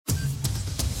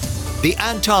The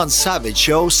Anton Savage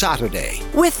Show Saturday.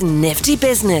 With Nifty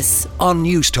Business On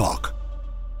News Talk.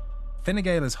 Fine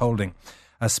Gael is holding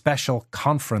a special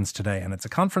conference today, and it's a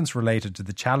conference related to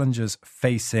the challenges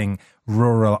facing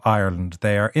rural Ireland.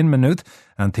 They are in Maynooth,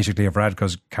 and Taoiseach Leo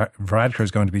Varadkar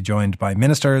is going to be joined by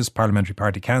ministers, parliamentary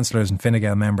party councillors and Fine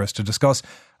Gael members to discuss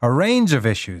a range of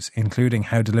issues, including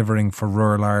how delivering for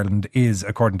rural Ireland is,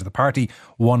 according to the party,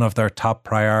 one of their top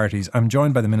priorities. I'm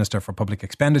joined by the Minister for Public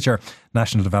Expenditure,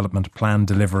 National Development, Plan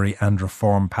Delivery and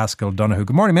Reform, Paschal Donohoe.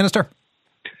 Good morning, Minister.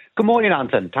 Good morning,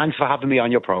 Anton. Thanks for having me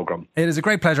on your programme. It is a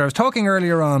great pleasure. I was talking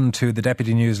earlier on to the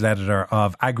Deputy News Editor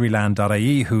of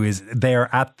agriland.ie, who is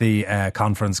there at the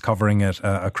conference covering it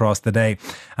across the day.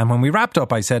 And when we wrapped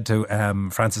up, I said to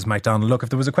Frances MacDonald, look, if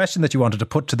there was a question that you wanted to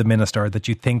put to the Minister that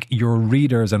you think your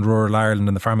readers in rural Ireland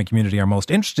and the farming community are most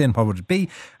interested in, what would it be?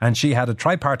 And she had a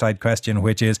tripartite question,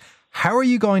 which is, how are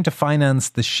you going to finance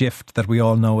the shift that we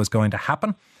all know is going to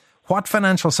happen? What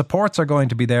financial supports are going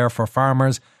to be there for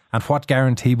farmers? And what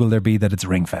guarantee will there be that it's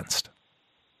ring-fenced?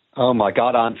 Oh my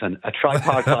God, Anton, a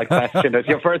tripartite question is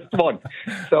your first one.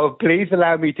 So please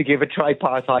allow me to give a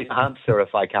tripartite answer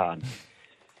if I can.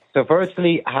 So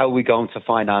firstly, how are we going to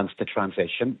finance the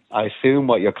transition? I assume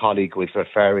what your colleague was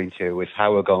referring to is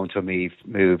how we're going to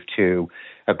move to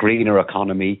a greener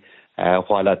economy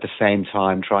while at the same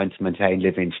time trying to maintain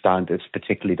living standards,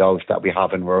 particularly those that we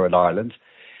have in rural Ireland.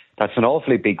 That's an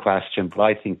awfully big question, but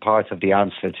I think part of the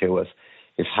answer to it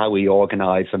is how we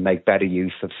organise and make better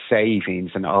use of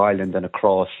savings in Ireland and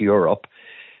across Europe,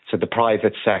 so the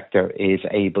private sector is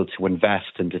able to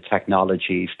invest in the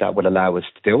technologies that will allow us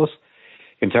to do it.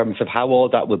 In terms of how all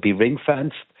that will be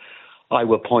ring-fenced, I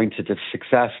will point to the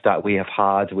success that we have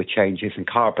had with changes in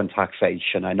carbon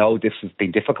taxation. I know this has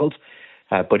been difficult,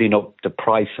 putting up the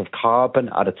price of carbon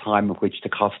at a time in which the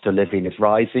cost of living is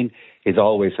rising is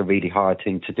always a really hard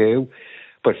thing to do.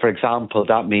 But for example,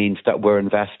 that means that we're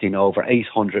investing over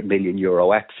 €800 million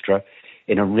extra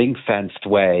in a ring-fenced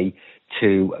way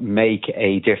to make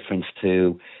a difference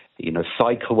to,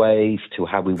 cycleways, to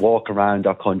how we walk around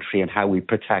our country and how we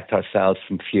protect ourselves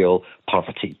from fuel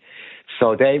poverty.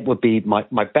 So they would be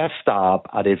my best stab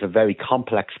at is a very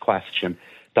complex question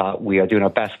that we are doing our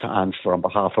best to answer on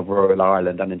behalf of rural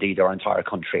Ireland and indeed our entire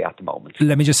country at the moment.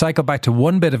 Let me just cycle back to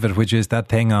one bit of it, which is that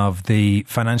thing of the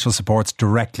financial supports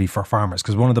directly for farmers,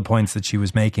 because one of the points that she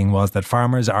was making was that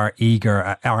farmers are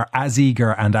as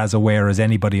eager and as aware as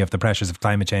anybody of the pressures of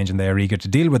climate change, and they are eager to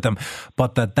deal with them,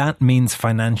 but that means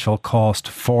financial cost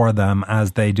for them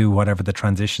as they do whatever the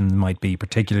transition might be,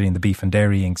 particularly in the beef and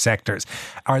dairying sectors.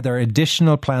 Are there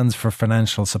additional plans for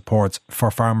financial supports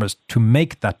for farmers to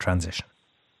make that transition?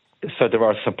 So there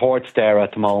are supports there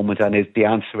at the moment, and the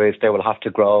answer is they will have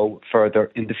to grow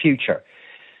further in the future.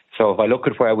 So if I look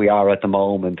at where we are at the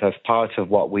moment, as part of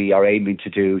what we are aiming to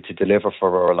do to deliver for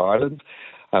rural Ireland,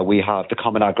 we have the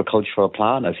Common Agricultural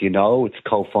Plan. As you know, it's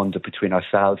co-funded between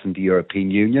ourselves and the European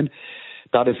Union.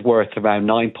 That is worth around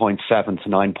 €9.7 to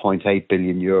 €9.8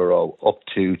 billion up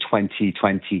to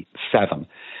 2027.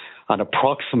 And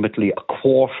approximately a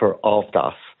quarter of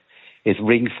that is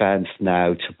ring-fenced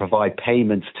now to provide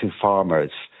payments to farmers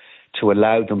to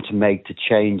allow them to make the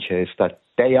changes that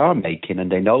they are making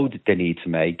and they know that they need to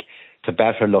make to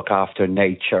better look after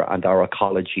nature and our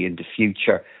ecology in the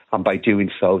future, and by doing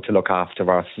so to look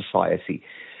after our society.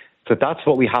 So that's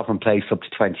what we have in place up to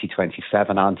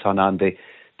 2027, Anton, and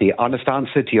the honest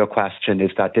answer to your question is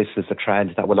that this is a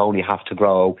trend that will only have to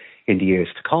grow in the years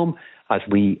to come as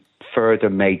we further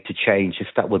make the changes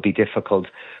that will be difficult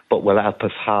but will help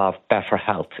us have better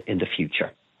health in the future.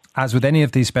 As with any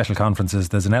of these special conferences,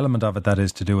 there's an element of it that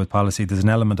is to do with policy. There's an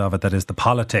element of it that is the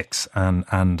politics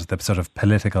and the sort of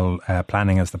political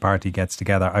planning as the party gets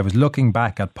together. I was looking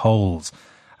back at polls,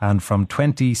 and from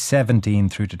 2017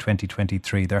 through to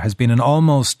 2023, there has been an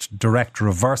almost direct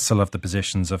reversal of the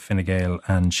positions of Fine Gael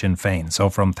and Sinn Féin. So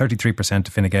from 33%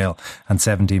 to Fine Gael and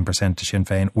 17% to Sinn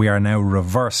Féin, we are now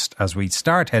reversed as we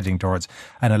start heading towards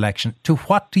an election. To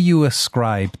what do you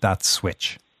ascribe that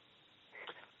switch?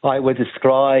 I would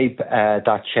ascribe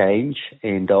that change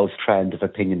in those trend of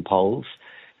opinion polls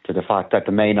to the fact that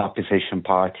the main opposition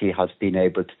party has been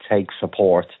able to take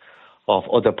support of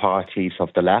other parties of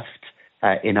the left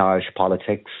in Irish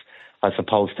politics, as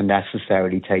opposed to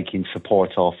necessarily taking support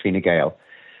of Fine Gael.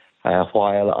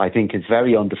 While I think it's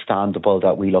very understandable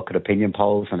that we look at opinion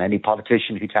polls, and any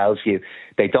politician who tells you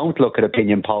they don't look at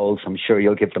opinion polls, I'm sure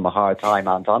you'll give them a hard time,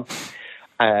 Anton.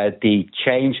 The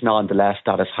change, nonetheless,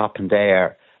 that has happened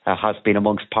there has been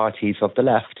amongst parties of the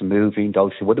left, moving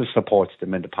those who would have supported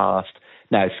them in the past,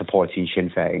 now supporting Sinn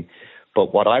Féin.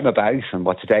 But what I'm about and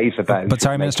what today's about... But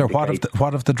sorry, Minister,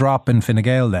 what of the drop in Fine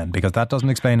Gael then? Because that doesn't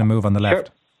explain a move on the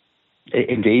left.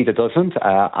 Indeed, it doesn't.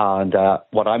 And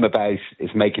what I'm about is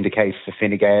making the case for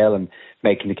Fine Gael and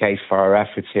making the case for our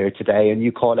efforts here today. And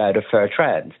you call out a fair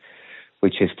trend,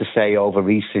 which is to say over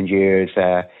recent years,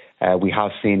 we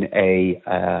have seen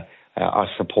our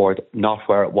support not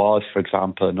where it was, for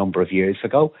example, a number of years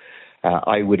ago.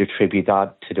 I would attribute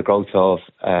that to the growth of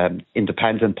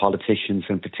independent politicians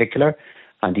in particular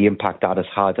and the impact that has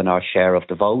had on our share of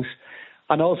the vote.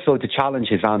 And also the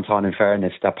challenges, Anton, in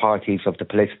fairness, that parties of the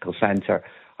political centre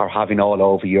are having all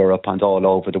over Europe and all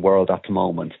over the world at the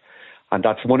moment. And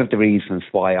that's one of the reasons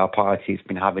why our party has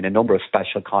been having a number of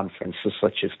special conferences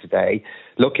such as today,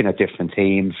 looking at different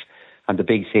themes. And the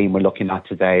big theme we're looking at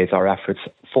today is our efforts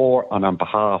for and on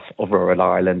behalf of rural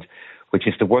Ireland, which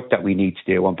is the work that we need to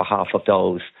do on behalf of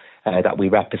those that we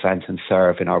represent and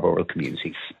serve in our rural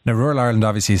communities. Now, rural Ireland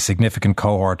obviously is a significant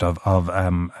cohort of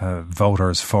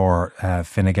voters for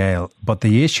Fine Gael, but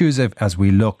the issues as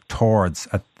we look towards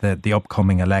at the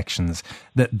upcoming elections,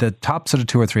 the top sort of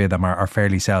two or three of them are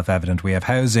fairly self-evident. We have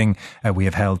housing, we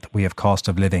have health, we have cost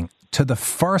of living. To the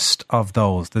first of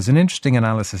those, there's an interesting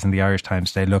analysis in the Irish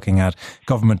Times today looking at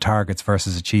government targets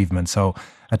versus achievement. So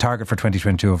a target for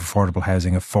 2022 of affordable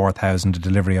housing of 4,000, a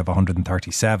delivery of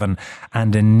 137,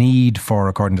 and a need for,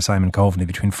 according to Simon Coveney,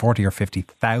 between 40 or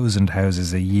 50,000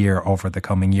 houses a year over the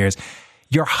coming years.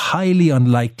 You're highly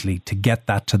unlikely to get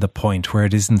that to the point where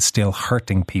it isn't still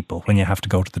hurting people when you have to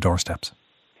go to the doorsteps.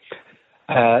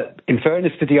 In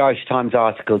fairness to the Irish Times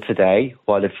article today,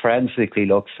 while it forensically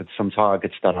looks at some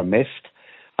targets that are missed,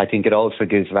 I think it also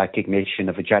gives recognition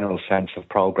of a general sense of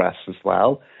progress as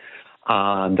well,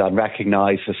 and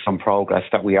recognises some progress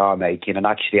that we are making. And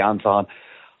actually, Anton,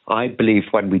 I believe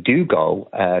when we do go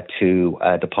to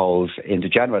the polls in the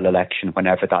general election,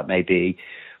 whenever that may be,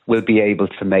 we'll be able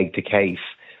to make the case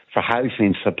for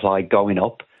housing supply going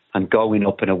up and going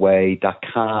up in a way that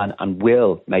can and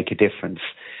will make a difference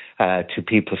to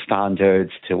people's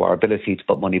standards, to our ability to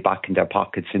put money back in their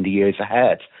pockets in the years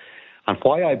ahead. And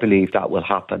why I believe that will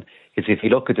happen is if you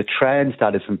look at the trend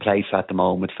that is in place at the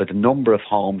moment for the number of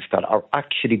homes that are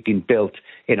actually being built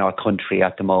in our country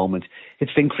at the moment,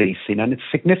 it's increasing, and it's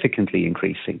significantly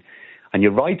increasing. And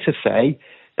you're right to say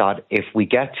that if we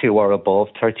get to or above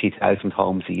 30,000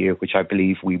 homes a year, which I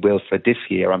believe we will for this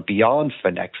year and beyond for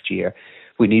next year,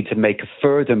 we need to make a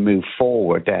further move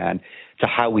forward then to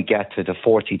how we get to the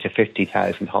 40 to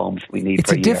 50,000 homes we need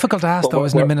per year. It's a difficult ask, though,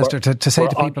 isn't it, Minister, to say to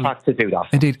people... We're on track to do that.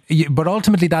 Indeed. But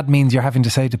ultimately that means you're having to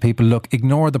say to people, look,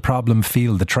 ignore the problem,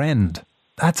 feel the trend.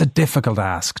 That's a difficult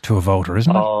ask to a voter,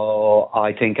 isn't it? Oh,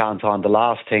 I think, Anton, the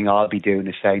last thing I'll be doing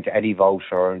is saying to any voter,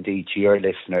 or indeed to your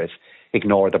listeners,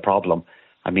 ignore the problem.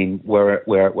 I mean, we're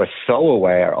so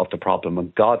aware of the problem,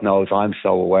 and God knows I'm so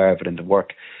aware of it in the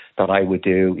work that I would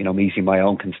do, meeting my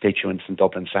own constituents in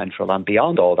Dublin Central and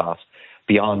beyond all that.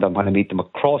 Beyond them when I meet them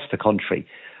across the country.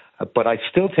 But I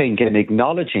still think in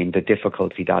acknowledging the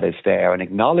difficulty that is there and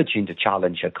acknowledging the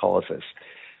challenge it causes,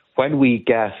 when we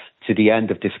get to the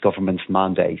end of this government's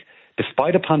mandate,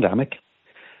 despite a pandemic,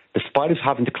 despite us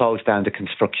having to close down the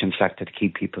construction sector to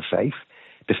keep people safe,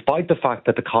 despite the fact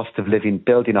that the cost of living,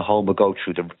 building a home has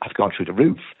gone through the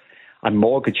roof and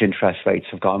mortgage interest rates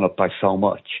have gone up by so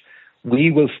much,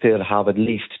 we will still have at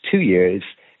least 2 years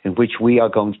in which we are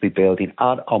going to be building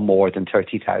at or more than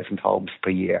 30,000 homes per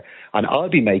year. And I'll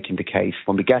be making the case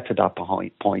when we get to that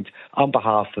point on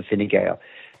behalf of Fine Gael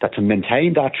that to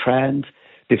maintain that trend,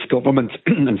 this government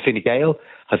and Fine Gael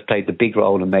has played the big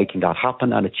role in making that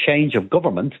happen, and a change of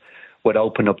government would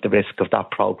open up the risk of that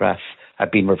progress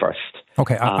being reversed.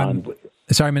 Okay,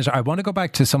 sorry, Minister, I want to go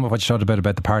back to some of what you talked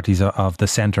about the parties of the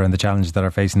centre and the challenges that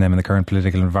are facing them in the current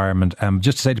political environment.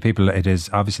 Just to say to people, it is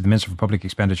obviously the Minister for Public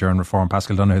Expenditure and Reform,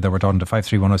 Paschal Donohoe, that we're talking to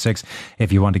 53106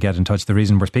 if you want to get in touch. The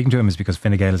reason we're speaking to him is because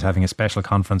Fine Gael is having a special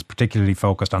conference particularly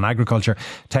focused on agriculture.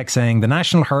 Text saying the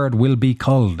national herd will be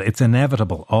culled. It's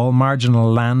inevitable. All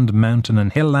marginal land, mountain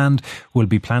and hill land will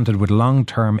be planted with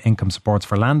long-term income supports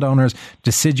for landowners,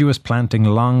 deciduous planting,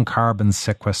 long carbon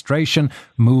sequestration,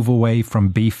 move away from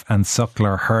beef and suckler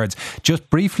herds. Just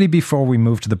briefly before we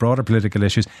move to the broader political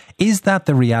issues, is that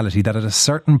the reality that at a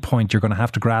certain point you're going to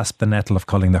have to grasp the nettle of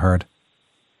culling the herd?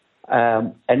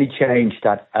 Any change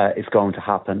that is going to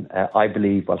happen, I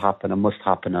believe will happen and must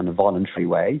happen in a voluntary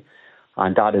way.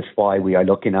 And that is why we are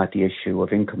looking at the issue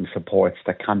of income supports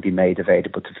that can be made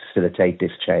available to facilitate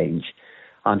this change.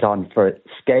 And for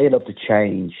scale of the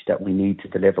change that we need to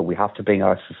deliver, we have to bring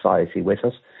our society with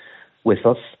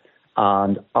us.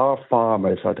 And our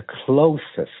farmers are the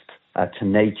closest to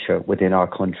nature within our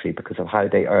country because of how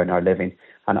they earn our living.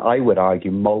 And I would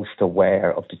argue most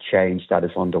aware of the change that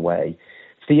is underway.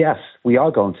 So yes, we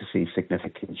are going to see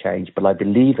significant change, but I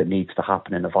believe it needs to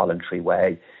happen in a voluntary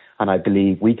way. And I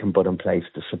believe we can put in place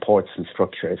the supports and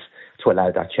structures to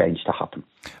allow that change to happen.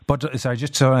 But, sorry,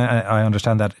 just so I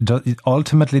understand that,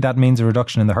 ultimately that means a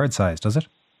reduction in the herd size, does it?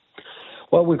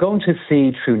 Well, we're going to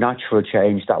see through natural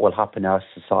change that will happen in our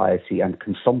society and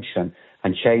consumption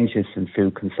and changes in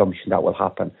food consumption that will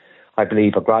happen. I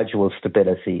believe a gradual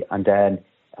stability and then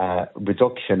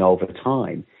reduction over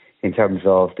time in terms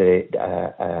of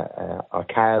our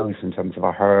cows, in terms of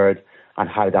our herd, and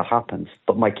how that happens.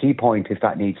 But my key point is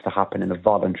that needs to happen in a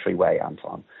voluntary way,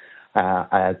 Anton.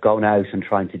 Going out and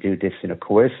trying to do this in a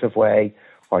coercive way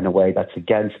or in a way that's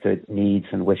against the needs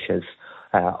and wishes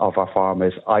of our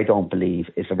farmers, I don't believe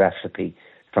is a recipe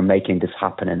for making this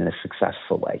happen in a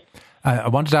successful way. I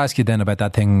wanted to ask you then about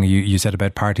that thing you said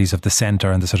about parties of the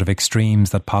centre and the sort of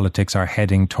extremes that politics are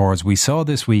heading towards. We saw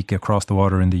this week across the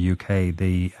water in the UK,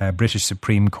 the British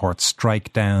Supreme Court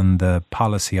strike down the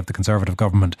policy of the Conservative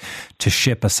government to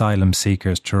ship asylum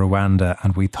seekers to Rwanda,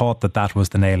 and we thought that that was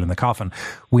the nail in the coffin.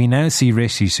 We now see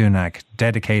Rishi Sunak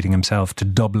dedicating himself to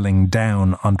doubling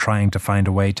down on trying to find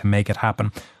a way to make it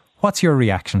happen. What's your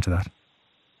reaction to that?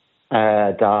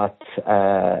 The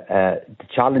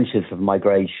challenges of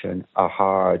migration are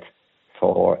hard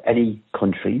for any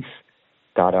countries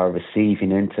that are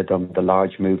receiving into them the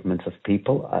large movements of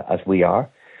people, as we are.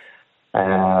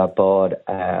 But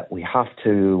we have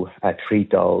to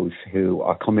treat those who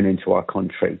are coming into our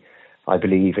country, I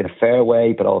believe, in a fair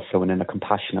way, but also in a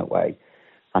compassionate way.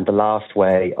 And the last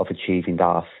way of achieving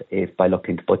that is by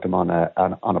looking to put them on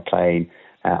a plane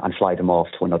and fly them off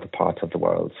to another part of the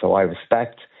world. So I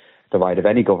respect the right of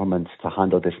any government to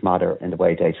handle this matter in the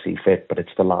way they see fit, but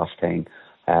it's the last thing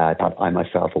that I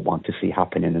myself would want to see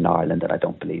happen in Ireland, and I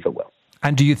don't believe it will.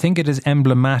 And do you think it is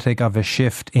emblematic of a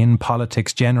shift in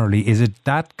politics generally? Is it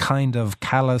that kind of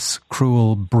callous,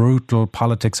 cruel, brutal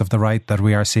politics of the right that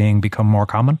we are seeing become more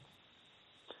common?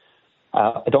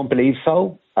 I don't believe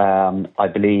so. I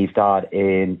believe that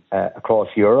across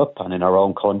Europe and in our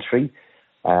own country,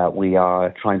 we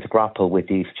are trying to grapple with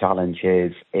these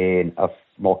challenges in a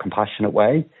more compassionate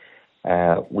way.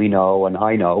 We know, and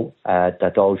I know,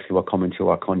 that those who are coming to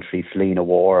our country fleeing a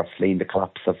war, fleeing the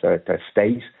collapse of their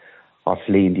state, or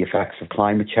fleeing the effects of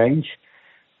climate change,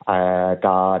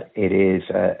 that it is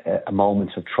a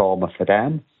moment of trauma for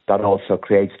them. That also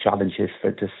creates challenges for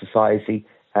the society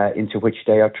into which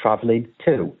they are travelling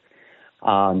to.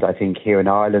 And I think here in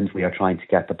Ireland we are trying to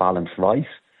get the balance right.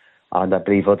 And I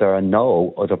believe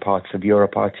other parts of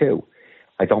Europe are too.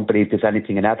 I don't believe there's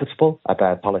anything inevitable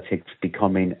about politics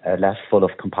becoming less full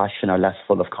of compassion or less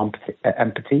full of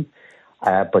empathy.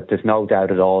 But there's no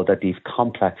doubt at all that these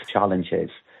complex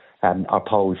challenges are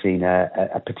posing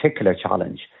a particular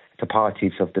challenge to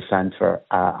parties of the centre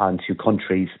and to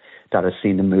countries that are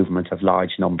seeing the movement of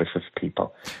large numbers of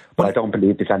people. But I don't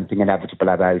believe there's anything inevitable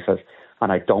about it.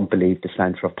 And I don't believe the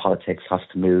centre of politics has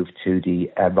to move to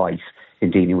the right in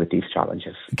dealing with these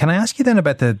challenges. Can I ask you then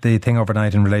about the thing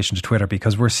overnight in relation to Twitter?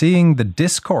 Because we're seeing the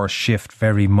discourse shift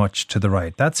very much to the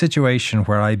right. That situation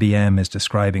where IBM is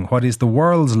describing what is the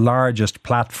world's largest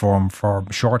platform for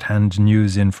shorthand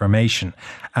news information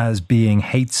as being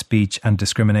hate speech and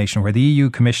discrimination, where the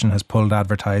EU Commission has pulled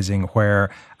advertising,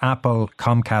 where Apple,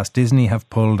 Comcast, Disney have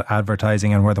pulled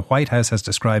advertising, and where the White House has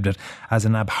described it as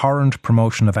an abhorrent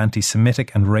promotion of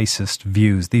anti-Semitic and racist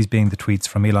views, these being the tweets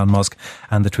from Elon Musk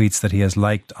and the tweets that he has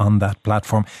liked on that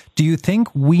platform. Do you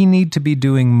think we need to be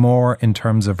doing more in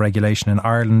terms of regulation in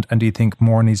Ireland, and do you think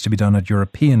more needs to be done at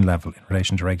European level in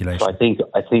relation to regulation? So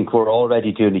I think we're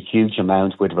already doing a huge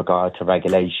amount with regard to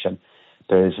regulation.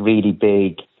 There's really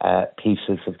big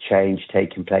pieces of change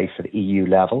taking place at EU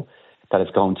level that is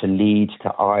going to lead to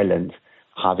Ireland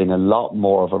having a lot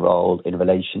more of a role in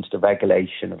relation to the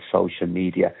regulation of social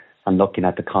media and looking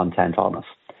at the content on it.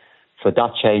 So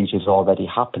that change is already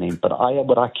happening. But I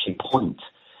would actually point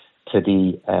to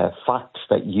the facts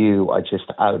that you are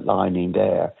just outlining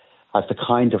there as the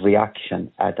kind of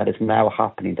reaction that is now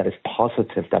happening, that is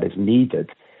positive, that is needed,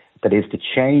 that is the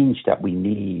change that we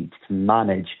need to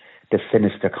manage the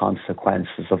sinister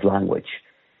consequences of language.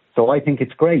 So I think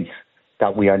it's great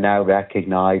that we are now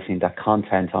recognising that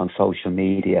content on social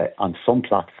media, on some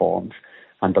platforms,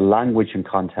 and the language and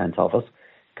content of it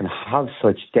can have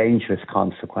such dangerous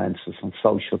consequences on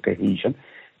social cohesion,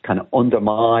 can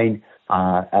undermine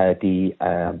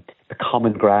the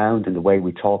common ground in the way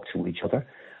we talk to each other,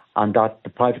 and that the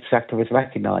private sector is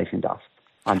recognising that.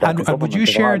 And that the would you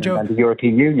share, and the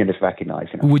European Union is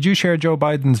recognising it. Would you share Joe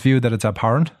Biden's view that it's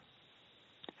abhorrent?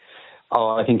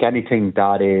 Oh, I think anything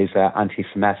that is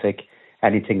anti-Semitic,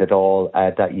 anything at all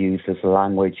that uses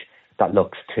language that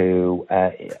looks to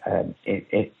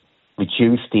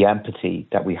reduce the empathy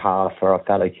that we have for our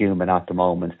fellow human at the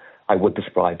moment, I would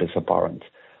describe as abhorrent.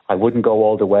 I wouldn't go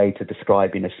all the way to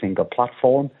describing a single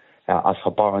platform as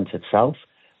abhorrent itself,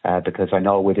 because I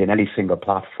know within any single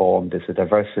platform there's a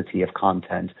diversity of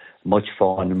content, much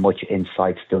fun, much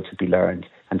insight still to be learned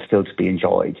and still to be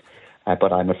enjoyed.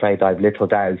 But I'm afraid I've little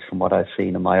doubt from what I've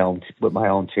seen with my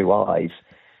own two eyes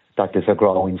that there's a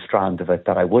growing strand of it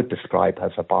that I would describe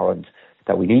as abhorrent,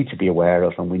 that we need to be aware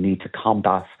of and we need to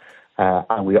combat.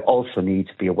 And we also need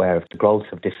to be aware of the growth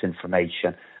of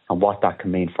disinformation and what that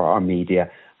can mean for our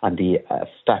media and the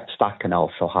effects that can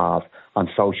also have on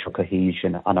social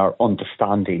cohesion and our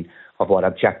understanding of what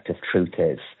objective truth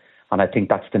is. And I think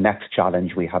that's the next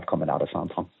challenge we have coming at us,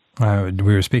 Anton.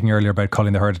 We were speaking earlier about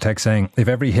culling the herd, a text saying, if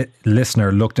every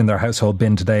listener looked in their household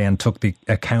bin today and took the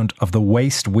account of the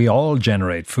waste we all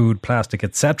generate, food, plastic,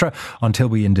 etc., until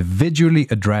we individually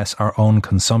address our own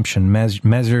consumption,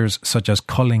 measures such as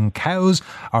culling cows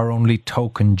are only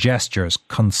token gestures.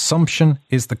 Consumption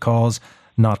is the cause,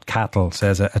 not cattle,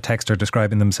 says a texter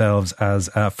describing themselves as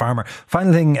a farmer.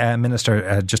 Final thing,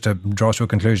 Minister, just to draw to a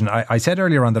conclusion, I said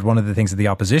earlier on that one of the things that the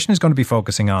opposition is going to be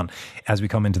focusing on as we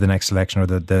come into the next election, or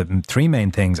the three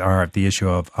main things, are the issue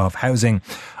of housing,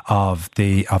 of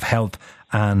health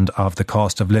and of the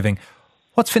cost of living.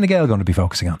 What's Fine Gael going to be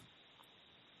focusing on?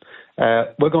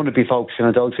 We're going to be focusing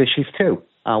on those issues too.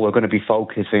 We're going to be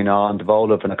focusing on the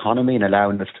role of an economy and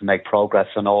allowing us to make progress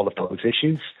on all of those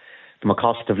issues. From a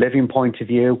cost of living point of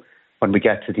view, when we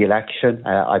get to the election,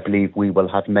 I believe we will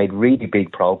have made really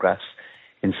big progress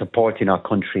in supporting our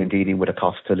country in dealing with a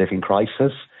cost of living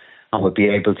crisis, and we'll be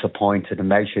able to point to the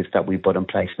measures that we put in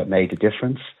place that made a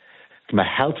difference. From a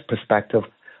health perspective,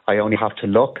 I only have to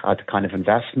look at the kind of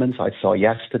investments I saw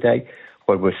yesterday,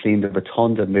 where we're seeing the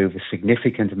Rotunda move a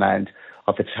significant amount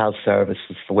of its health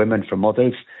services for women, for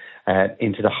mothers,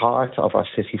 into the heart of our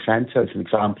city centre as an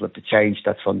example of the change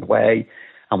that's underway.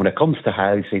 And when it comes to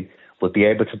housing, we'll be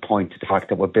able to point to the fact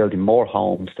that we're building more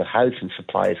homes, the housing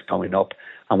supply is going up,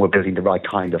 and we're building the right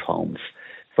kind of homes.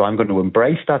 So I'm going to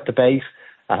embrace that debate.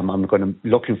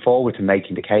 Looking forward to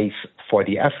making the case for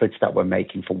the efforts that we're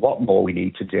making for what more we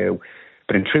need to do.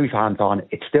 But in truth, Anton,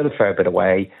 it's still a fair bit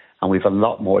away, and we've a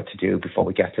lot more to do before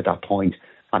we get to that point.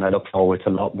 And I look forward to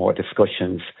a lot more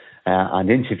discussions and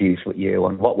interviews with you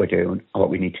on what we're doing and what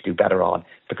we need to do better on,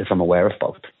 because I'm aware of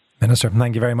both. Minister,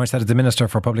 thank you very much. That is the Minister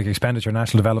for Public Expenditure,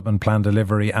 National Development, Plan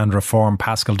Delivery and Reform,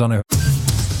 Paschal Donohoe.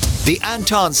 The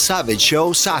Anton Savage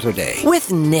Show Saturday.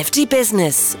 With Nifty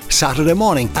Business. Saturday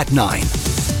morning at 9.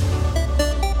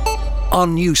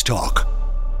 On News Talk.